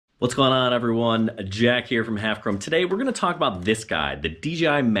What's going on, everyone? Jack here from Half Chrome. Today we're going to talk about this guy, the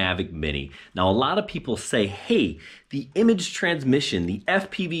DJI Mavic Mini. Now, a lot of people say, hey, the image transmission, the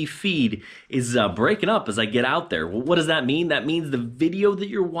FPV feed is breaking up as I get out there. Well, what does that mean? That means the video that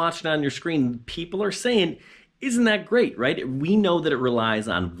you're watching on your screen, people are saying, isn't that great, right? We know that it relies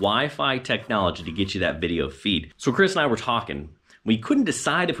on Wi-Fi technology to get you that video feed. So Chris and I were talking. We couldn't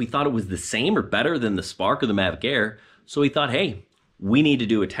decide if we thought it was the same or better than the Spark or the Mavic Air. So we thought, hey, we need to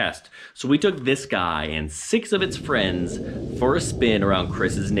do a test. So we took this guy and 6 of its friends for a spin around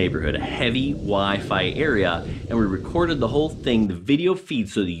Chris's neighborhood, a heavy Wi-Fi area, and we recorded the whole thing, the video feed,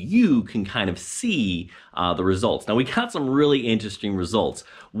 so that you can kind of see the results. Now, we got some really interesting results.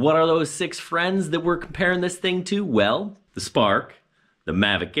 What are those 6 friends that we're comparing this thing to? Well, the Spark, the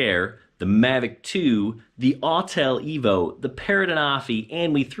Mavic Air, the Mavic 2, the Autel Evo, the Parrot Anafi,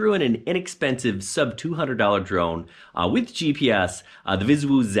 and we threw in an inexpensive sub-$200 drone with GPS, the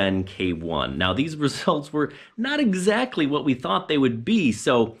Visuo Zen K1. Now, these results were not exactly what we thought they would be,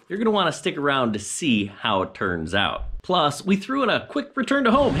 so you're going to want to stick around to see how it turns out. Plus, we threw in a quick return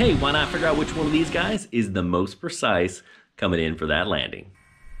to home. Hey, why not figure out which one of these guys is the most precise coming in for that landing?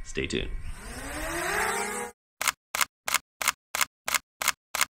 Stay tuned.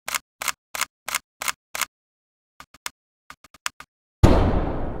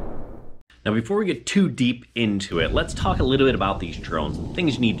 Now, before we get too deep into it, let's talk a little bit about these drones and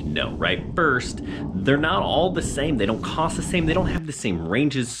things you need to know, right? First, they're not all the same. They don't cost the same. They don't have the same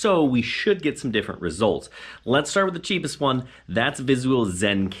ranges, so we should get some different results. Let's start with the cheapest one. That's Visuo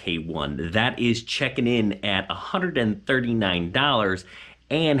Zen K1. That is checking in at $139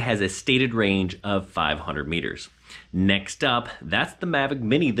 and has a stated range of 500 meters. Next up, that's the Mavic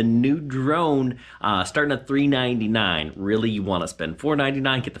Mini, the new drone, starting at $399. Really, you want to spend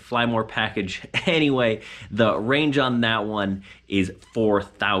 $499, get the Fly More package. Anyway, the range on that one is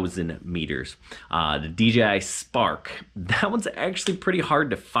 4,000 meters. The DJI Spark, that one's actually pretty hard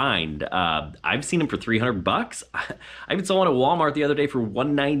to find. I've seen them for $300. I even saw one at Walmart the other day for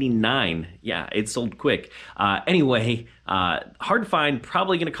 $199. Yeah, it sold quick. Anyway, hard to find,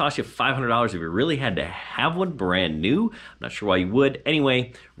 probably going to cost you $500 if you really had to have one brand new. I'm not sure why you would.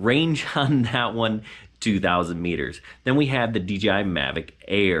 Anyway, range on that one, 2,000 meters. Then we have the DJI Mavic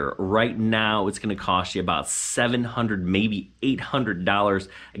Air. Right now, it's going to cost you about $700, maybe $800.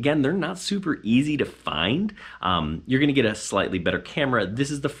 Again, they're not super easy to find. You're going to get a slightly better camera. This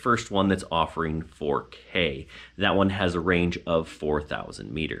is the first one that's offering 4K. That one has a range of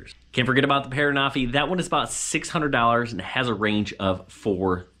 4,000 meters. Can't forget about the Parrot Anafi. That one is about $600 and has a range of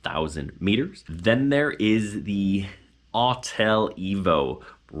 4,000 meters. Then there is the Autel Evo.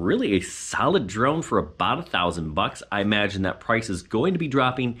 Really a solid drone for about $1,000. I imagine that price is going to be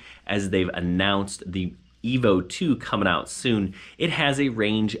dropping as they've announced the Evo 2 coming out soon. It has a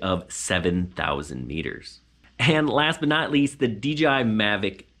range of 7,000 meters. And last but not least, the DJI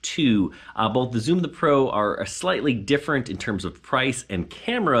Mavic 2. Both the Zoom and the Pro are slightly different in terms of price and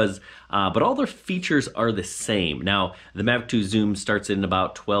cameras, but all their features are the same. Now, the Mavic 2 Zoom starts in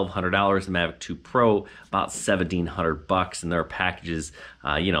about $1,200, the Mavic 2 Pro about $1,700, and there are packages,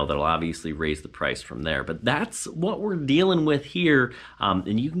 that'll obviously raise the price from there. But that's what we're dealing with here,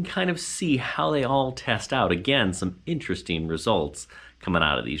 and you can kind of see how they all test out. Again, some interesting results coming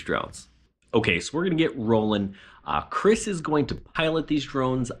out of these drones. Okay, so we're gonna get rolling. Chris is going to pilot these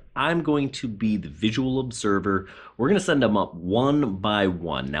drones. I'm going to be the visual observer. We're going to send them up one by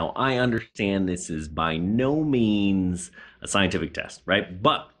one. Now, I understand this is by no means a scientific test, right?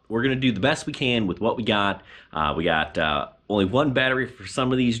 But we're going to do the best we can with what we got. We got only one battery for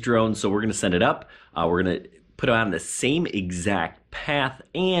some of these drones, so we're going to send it up. We're going to put it on the same exact path,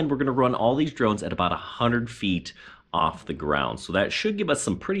 and we're going to run all these drones at about 100 feet off the ground. So that should give us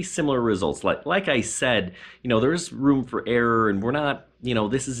some pretty similar results. Like I said, there's room for error, and we're not,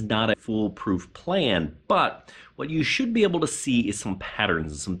 this is not a foolproof plan, but what you should be able to see is some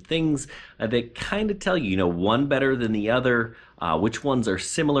patterns and some things that kind of tell you, one better than the other, which ones are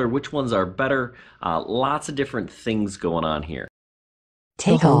similar, which ones are better, lots of different things going on here.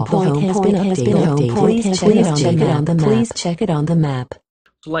 Takeoff point has been updated. Please check it on the map.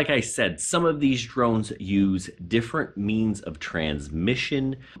 So like I said, some of these drones use different means of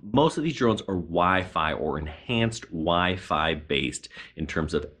transmission. Most of these drones are Wi-Fi or enhanced Wi-Fi based in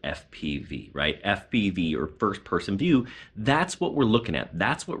terms of FPV, right? FPV or first person view, that's what we're looking at.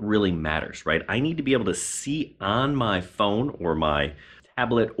 That's what really matters, right? I need to be able to see on my phone or my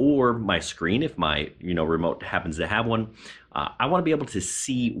tablet or my screen if my remote happens to have one. I want to be able to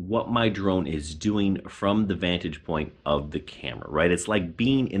see what my drone is doing from the vantage point of the camera, right? It's like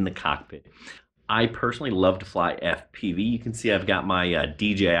being in the cockpit. I personally love to fly FPV. You can see I've got my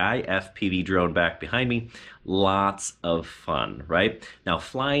DJI FPV drone back behind me. Lots of fun, right? Now,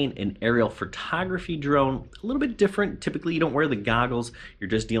 flying an aerial photography drone, a little bit different. Typically, you don't wear the goggles. You're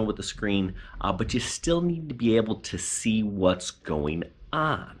just dealing with the screen, but you still need to be able to see what's going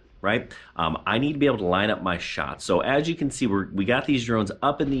on. Right? I need to be able to line up my shots. So as you can see, we got these drones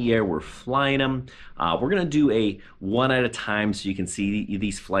up in the air, we're flying them. We're gonna do a one at a time so you can see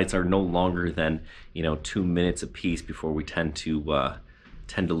these flights are no longer than 2 minutes a piece before we tend to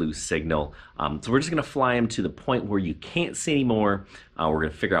lose signal. So we're just gonna fly them to the point where you can't see anymore. We're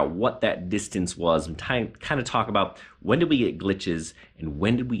gonna figure out what that distance was and kind of talk about when did we get glitches and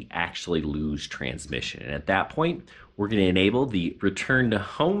when did we actually lose transmission. And at that point, we're going to enable the return to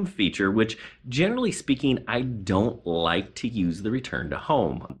home feature, which generally speaking, I don't like to use the return to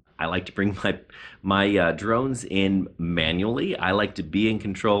home. I like to bring my drones in manually. I like to be in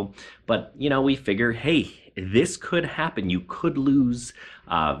control, but we figure, hey, this could happen. You could lose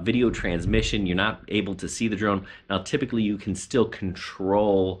video transmission. You're not able to see the drone. Now, typically you can still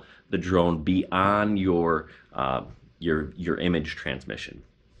control the drone beyond your image transmission,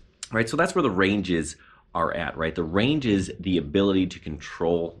 right? So that's where the ranges are at, right? The range is the ability to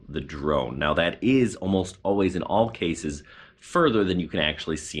control the drone. Now that is almost always in all cases further than you can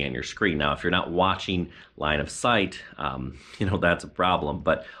actually see on your screen. Now, if you're not watching line of sight, that's a problem,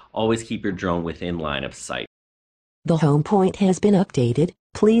 but always keep your drone within line of sight. The home point has been updated.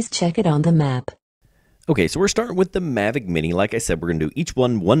 Please check it on the map. Okay, so we're starting with the Mavic Mini. Like I said, we're going to do each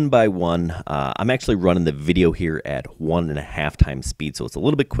one by one. I'm actually running the video here at 1.5 times speed, so it's a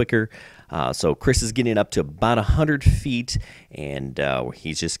little bit quicker. So Chris is getting up to about 100 feet, and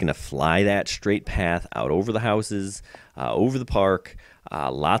he's just going to fly that straight path out over the houses, over the park.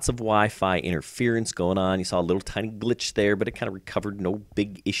 Lots of Wi-Fi interference going on. You saw a little tiny glitch there, but it kind of recovered. No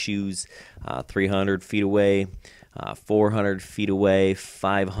big issues. 300 feet away, 400 feet away,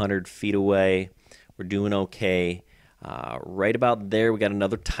 500 feet away. We're doing okay. Right about there, we got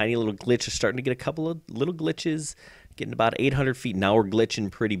another tiny little glitch. We're starting to get a couple of little glitches. Getting about 800 feet. Now we're glitching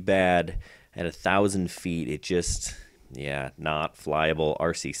pretty bad at 1,000 feet. It just, not flyable.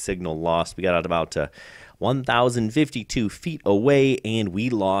 RC signal lost. We got at about 1,052 feet away, and we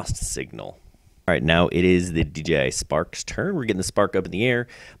lost signal. All right, now it is the DJI Spark's turn. We're getting the Spark up in the air,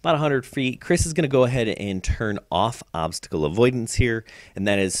 about 100 feet. Chris is going to go ahead and turn off obstacle avoidance here, and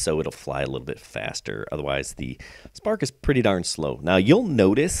that is so it'll fly a little bit faster. Otherwise, the Spark is pretty darn slow. Now, you'll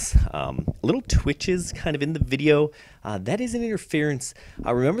notice little twitches kind of in the video. That is an interference.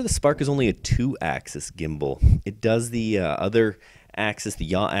 Remember, the Spark is only a 2-axis gimbal. It does the other axis, the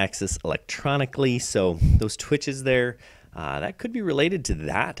yaw axis, electronically, so those twitches there, that could be related to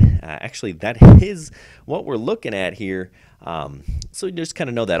that. Actually, that is what we're looking at here. So you just kind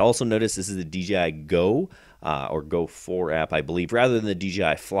of know that. Also notice this is the DJI Go or Go 4 app, I believe, rather than the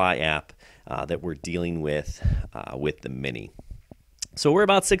DJI Fly app that we're dealing with the Mini. So we're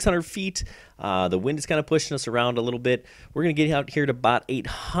about 600 feet. The wind is kind of pushing us around a little bit. We're going to get out here to about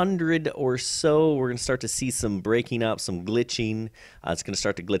 800 or so. We're going to start to see some breaking up, some glitching. It's going to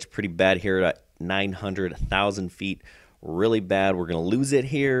start to glitch pretty bad here at 900, 1,000 feet. Really bad. We're going to lose it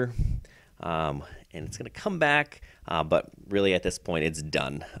here, and it's going to come back, but really at this point it's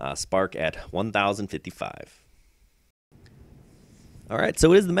done. Spark at 1,055. All right,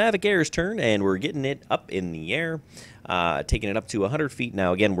 so it is the Mavic Air's turn, and we're getting it up in the air, taking it up to 100 feet.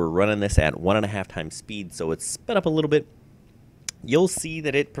 Now, again, we're running this at 1.5 times speed, so it's sped up a little bit. You'll see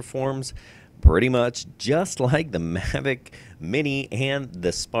that it performs pretty much just like the Mavic Mini and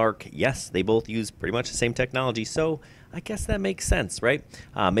the Spark. Yes, they both use pretty much the same technology, so I guess that makes sense, right?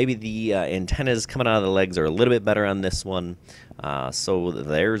 Maybe the antennas coming out of the legs are a little bit better on this one. So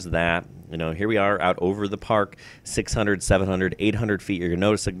there's that. Here we are out over the park, 600, 700, 800 feet. You're going to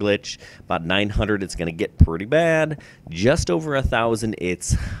notice a glitch. About 900, it's going to get pretty bad. Just over 1,000,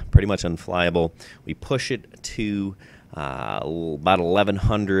 it's pretty much unflyable. We push it to about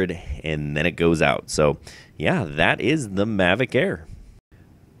 1,100, and then it goes out. So, yeah, that is the Mavic Air.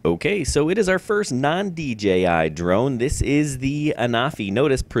 Okay, so it is our first non-DJI drone. This is the Anafi.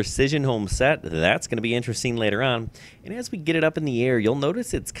 Notice precision home set. That's going to be interesting later on. And as we get it up in the air, you'll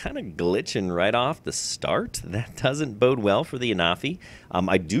notice it's kind of glitching right off the start. That doesn't bode well for the Anafi.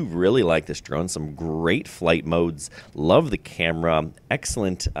 I do really like this drone. Some great flight modes. Love the camera.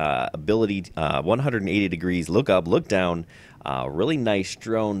 Excellent ability. 180 degrees. Look up, look down. Really nice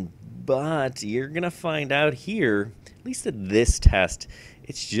drone. But you're going to find out here, at least at this test,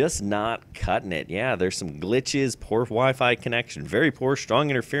 it's just not cutting it. Yeah, there's some glitches, poor Wi-Fi connection, very poor, strong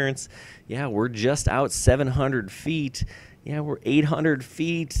interference. Yeah, we're just out 700 feet. Yeah, we're 800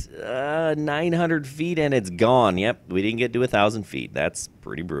 feet, 900 feet, and it's gone. Yep, we didn't get to 1,000 feet. That's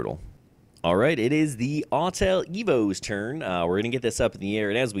pretty brutal. All right, it is the Autel Evo's turn. We're going to get this up in the air,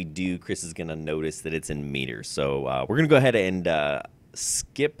 and as we do, Chris is going to notice that it's in meters. So we're going to go ahead and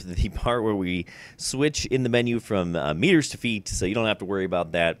skip the part where we switch in the menu from meters to feet, so you don't have to worry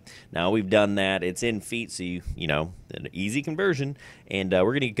about that. Now we've done that. It's in feet, so you know, an easy conversion, and we're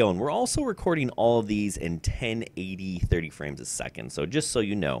going to get going. We're also recording all of these in 1080 30 frames a second, so just so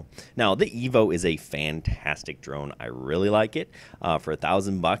you know. Now, the Evo is a fantastic drone. I really like it. For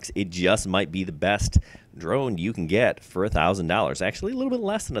 $1,000, it just might be the best drone you can get for $1,000. Actually, a little bit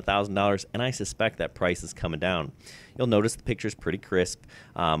less than $1,000, and I suspect that price is coming down. You'll notice the picture's pretty crisp,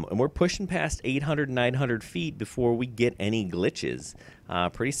 and we're pushing past 800, 900 feet before we get any glitches.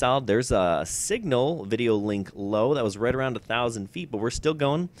 Pretty solid. There's a signal video link low that was right around 1,000 feet, but we're still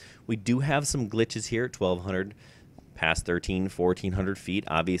going. We do have some glitches here at 1,200, past 1,300, 1,400 feet.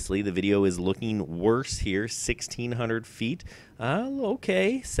 Obviously, the video is looking worse here, 1,600 feet.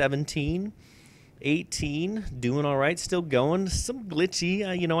 Okay, 17. 18, doing all right, still going. Some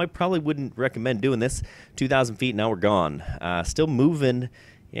glitchy, you know, I probably wouldn't recommend doing this. 2,000 feet, now we're gone. Still moving,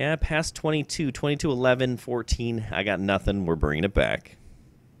 yeah, past 22, 22, 11, 14. I got nothing. We're bringing it back.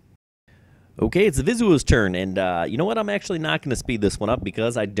 Okay, it's the Visuo's turn, and you know what? I'm actually not going to speed this one up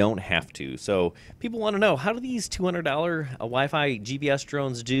because I don't have to. So people want to know, how do these $200 Wi-Fi GPS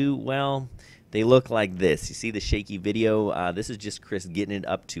drones do? Well, they look like this. You see the shaky video? This is just Chris getting it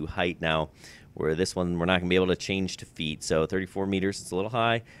up to height now. Where this one, we're not going to be able to change to feet. So 34 meters, it's a little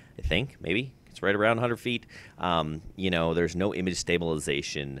high, I think, maybe. It's right around 100 feet. You know, there's no image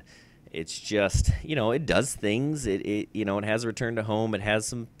stabilization. It's just, you know, it does things. You know, it has a return to home. It has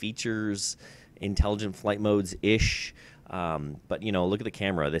some features, intelligent flight modes-ish. But, you know, look at the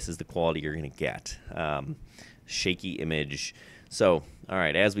camera. This is the quality you're going to get. Shaky image. So, all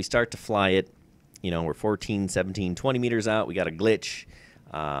right, as we start to fly it, you know, we're 14, 17, 20 meters out. We got a glitch.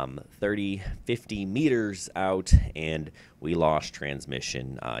 30, 50 meters out, and we lost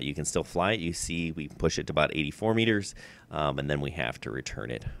transmission. You can still fly it. You see we push it to about 84 meters, and then we have to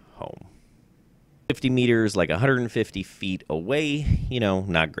return it home. 50 meters, like 150 feet away, you know,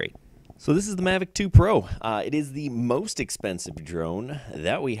 not great. So this is the Mavic 2 Pro. It is the most expensive drone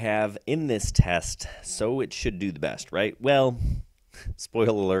that we have in this test, so it should do the best, right? Well,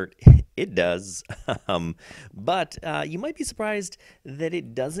 spoiler alert, it does. But you might be surprised that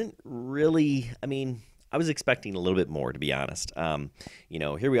it doesn't really, I mean, I was expecting a little bit more, to be honest. You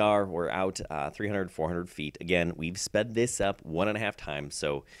know, here we are, we're out 300, 400 feet. Again, we've sped this up 1.5 times,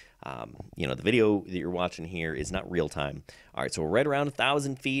 so, you know, the video that you're watching here is not real time. All right, so we're right around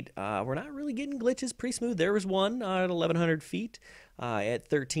 1,000 feet. We're not really getting glitches, pretty smooth. There was one at 1,100 feet. At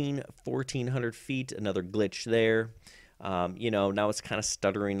 13, 1,400 feet, another glitch there. You know, now it's kind of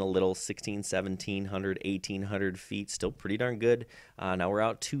stuttering a little, 1,600, 1,700, 1,800 feet, still pretty darn good. Now we're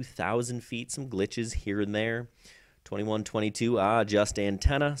out 2,000 feet, some glitches here and there. 21, 22, adjust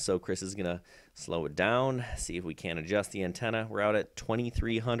antenna. So Chris is going to slow it down, see if we can adjust the antenna. We're out at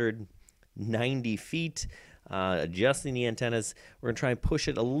 2,390 feet, adjusting the antennas. We're going to try and push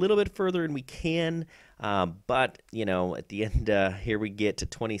it a little bit further, and we can. But, you know, at the end, here we get to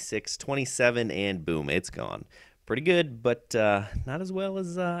 26, 27, and boom, it's gone. Pretty good, but not as well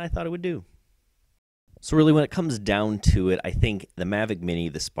as I thought it would do. So really, when it comes down to it, I think the Mavic Mini,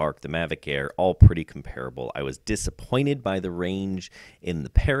 the Spark, the Mavic Air, all pretty comparable. I was disappointed by the range in the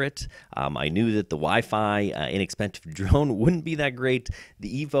Parrot. I knew that the Wi-Fi inexpensive drone wouldn't be that great.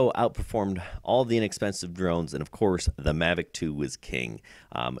 The Evo outperformed all the inexpensive drones, and of course, the Mavic 2 was king.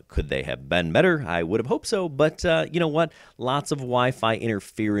 Could they have been better? I would have hoped so, but you know what? Lots of Wi-Fi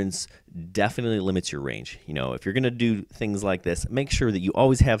interference definitely limits your range. You know, if you're going to do things like this, make sure that you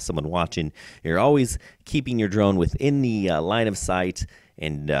always have someone watching. You're always keeping your drone within the line of sight,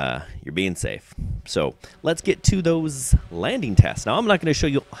 and you're being safe. So let's get to those landing tests. Now, I'm not going to show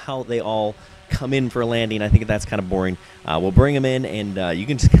you how they all come in for a landing. I think that's kind of boring. We'll bring them in, and you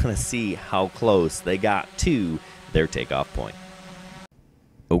can just kind of see how close they got to their takeoff point.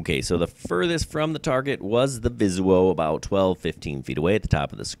 Okay, so the furthest from the target was the Visuo, about 12, 15 feet away at the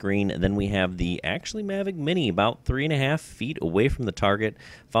top of the screen. And then we have the actually Mavic Mini, about 3.5 feet away from the target,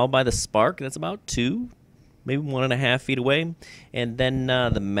 followed by the Spark, that's about 2, maybe 1.5 feet away. And then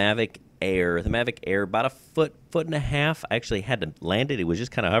the Mavic Air. The Mavic Air, about a foot, foot and a half. I actually had to land it. It was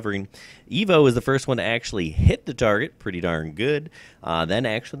just kind of hovering. Evo is the first one to actually hit the target. Pretty darn good. Then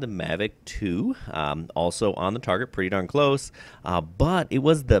actually the Mavic 2, also on the target, pretty darn close. But it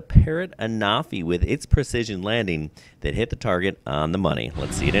was the Parrot Anafi with its precision landing that hit the target on the money.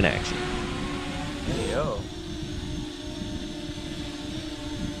 Let's see it in action. Hey, yo.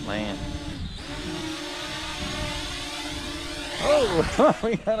 man. Oh,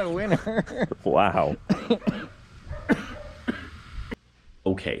 we got a winner. Wow.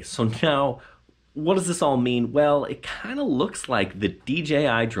 Okay, so now, what does this all mean? Well, it kind of looks like the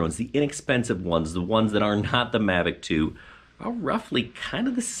DJI drones, the inexpensive ones, the ones that are not the Mavic 2, are roughly kind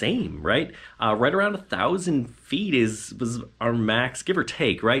of the same, right? Right around 1,000 feet was our max, give or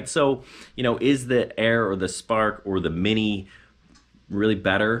take, right? So, you know, is the Air or the Spark or the Mini really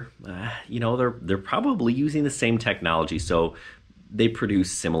better? You know, they're probably using the same technology, so they produce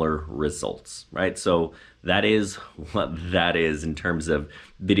similar results, right? So that is what that is in terms of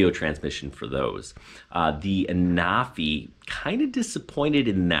video transmission for those. The Anafi, kind of disappointed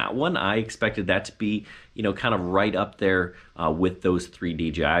in that one. I expected that to be, you know, kind of right up there with those 3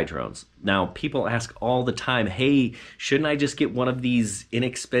 DJI drones. Now, people ask all the time, hey, shouldn't I just get one of these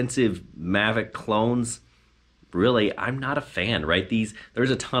inexpensive Mavic clones? Really, I'm not a fan, right?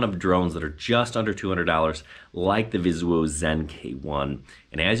 There's a ton of drones that are just under $200, like the Visuo Zen K1,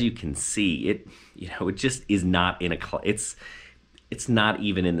 and as you can see, it just is not in it's not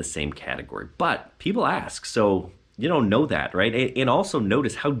even in the same category. But people ask, so you don't know that, right? And also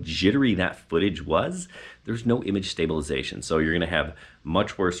notice how jittery that footage was. There's no image stabilization, so you're going to have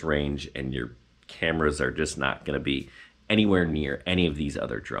much worse range, and your cameras are just not going to be anywhere near any of these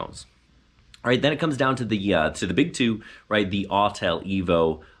other drones. All right, then it comes down to the big two, right? The Autel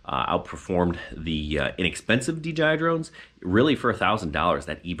Evo outperformed the inexpensive DJI drones. Really, for $1,000,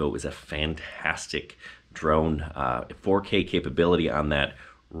 that Evo is a fantastic drone. 4K capability on that,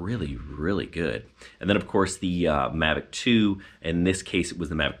 really, really good. And then, of course, the Mavic 2, in this case, it was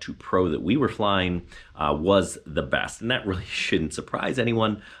the Mavic 2 Pro that we were flying, was the best. And that really shouldn't surprise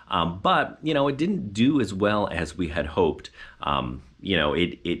anyone. But, you know, it didn't do as well as we had hoped. You know,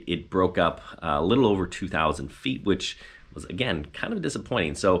 it broke up a little over 2,000 feet, which was, again, kind of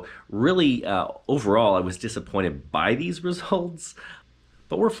disappointing. So really, overall, I was disappointed by these results.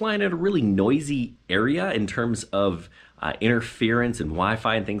 But we're flying at a really noisy area in terms of interference and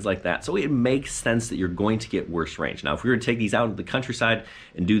Wi-Fi and things like that. So it makes sense that you're going to get worse range. Now, if we were to take these out into the countryside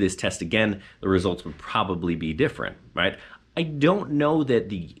and do this test again, the results would probably be different, right? I don't know that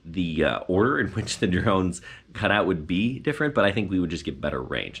the order in which the drones cut out would be different, but I think we would just get better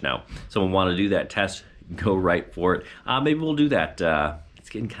range. Now, someone want to do that test, go right for it. Maybe we'll do that. It's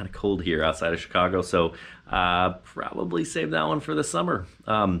getting kind of cold here outside of Chicago, so probably save that one for the summer.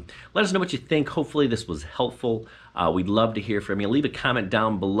 Let us know what you think. Hopefully this was helpful. We'd love to hear from you. Leave a comment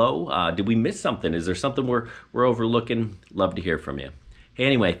down below. Did we miss something? Is there something we're overlooking? Love to hear from you. Hey,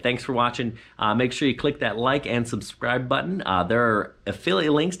 anyway, thanks for watching. Make sure you click that like and subscribe button. There are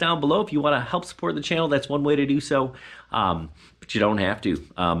affiliate links down below if you want to help support the channel. That's one way to do so, but you don't have to.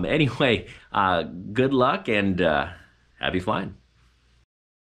 Anyway, good luck and happy flying.